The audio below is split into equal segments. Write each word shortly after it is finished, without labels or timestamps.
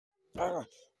Ah,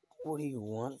 what do you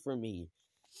want from me?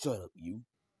 Shut up, you.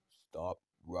 Stop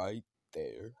right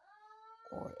there,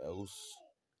 or else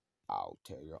I'll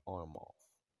tear your arm off.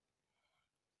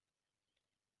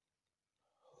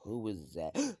 Who is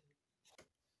that?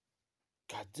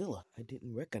 Godzilla, I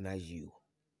didn't recognize you.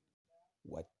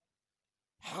 What?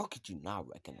 How could you not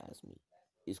recognize me?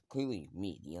 It's clearly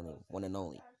me, the only one and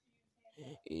only.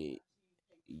 It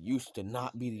used to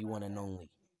not be the one and only.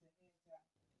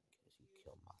 Because you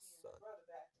killed my son.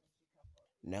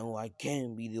 Now I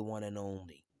can be the one and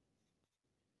only.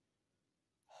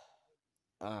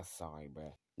 I'm sorry,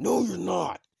 bruh. No, you're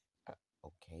not!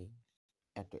 Okay.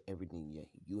 After everything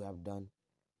you have done,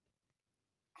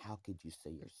 how could you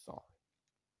say you're sorry?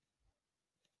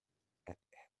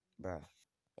 Bruh,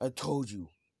 I told you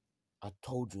a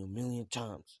million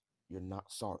times, you're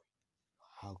not sorry.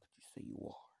 How could you say you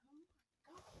are?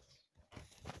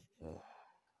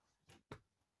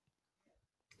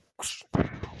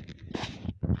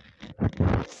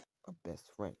 My best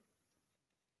friend,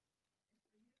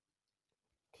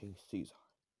 King Caesar,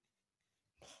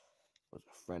 was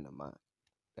a friend of mine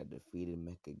that defeated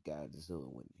Mecha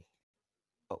Godzilla with me.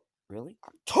 Oh, really? I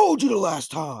told you the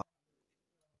last time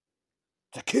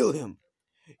to kill him.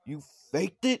 You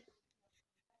faked it?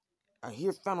 I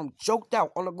found him choked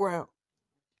out on the ground.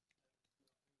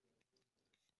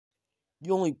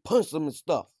 You only punched him and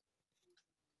stuff.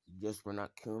 Just for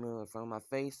not killing him in front of my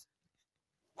face?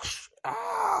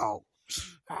 Ow!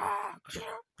 Ah,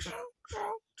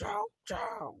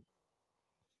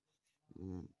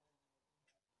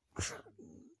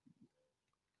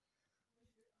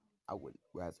 I would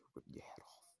rather rip your head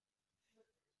off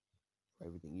for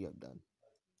everything you have done.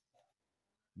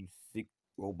 You sick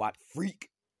robot freak.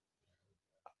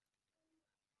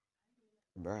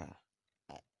 Bruh.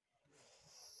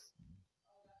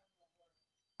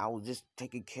 I was just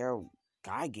taking care of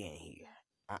Gigan here.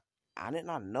 I did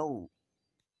not know.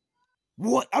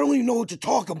 What? I don't even know what you're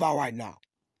talking about right now.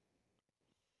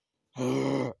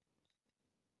 You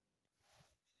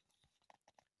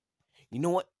know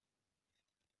what?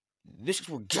 This is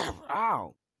for Gavin.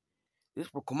 Ow. This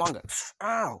is for Kumanga.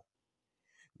 Ow.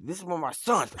 This is for my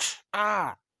son.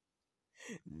 Ah.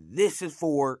 This is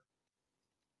for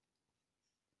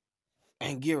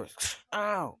Anguirus.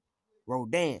 Ow.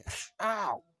 Rodan.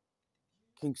 Ow.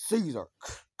 King Caesar.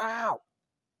 Ow.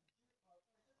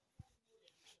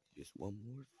 Just one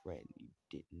more friend you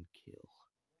didn't kill.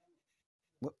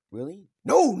 What? Really?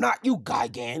 No, not you,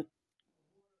 Gigan.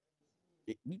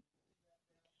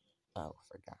 Oh,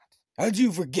 forgot. How'd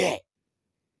you forget?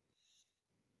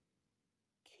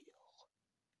 Kill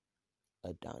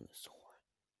a dinosaur.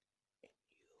 And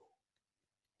you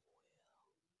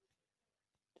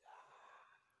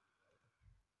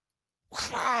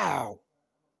will die. Wow.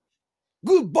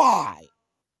 Goodbye.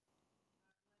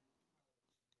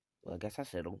 Well, I guess I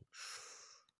settled.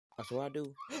 That's what I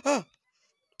do.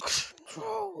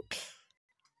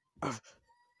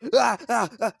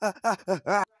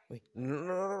 Wait,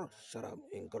 no, shut up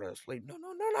and go to sleep. No.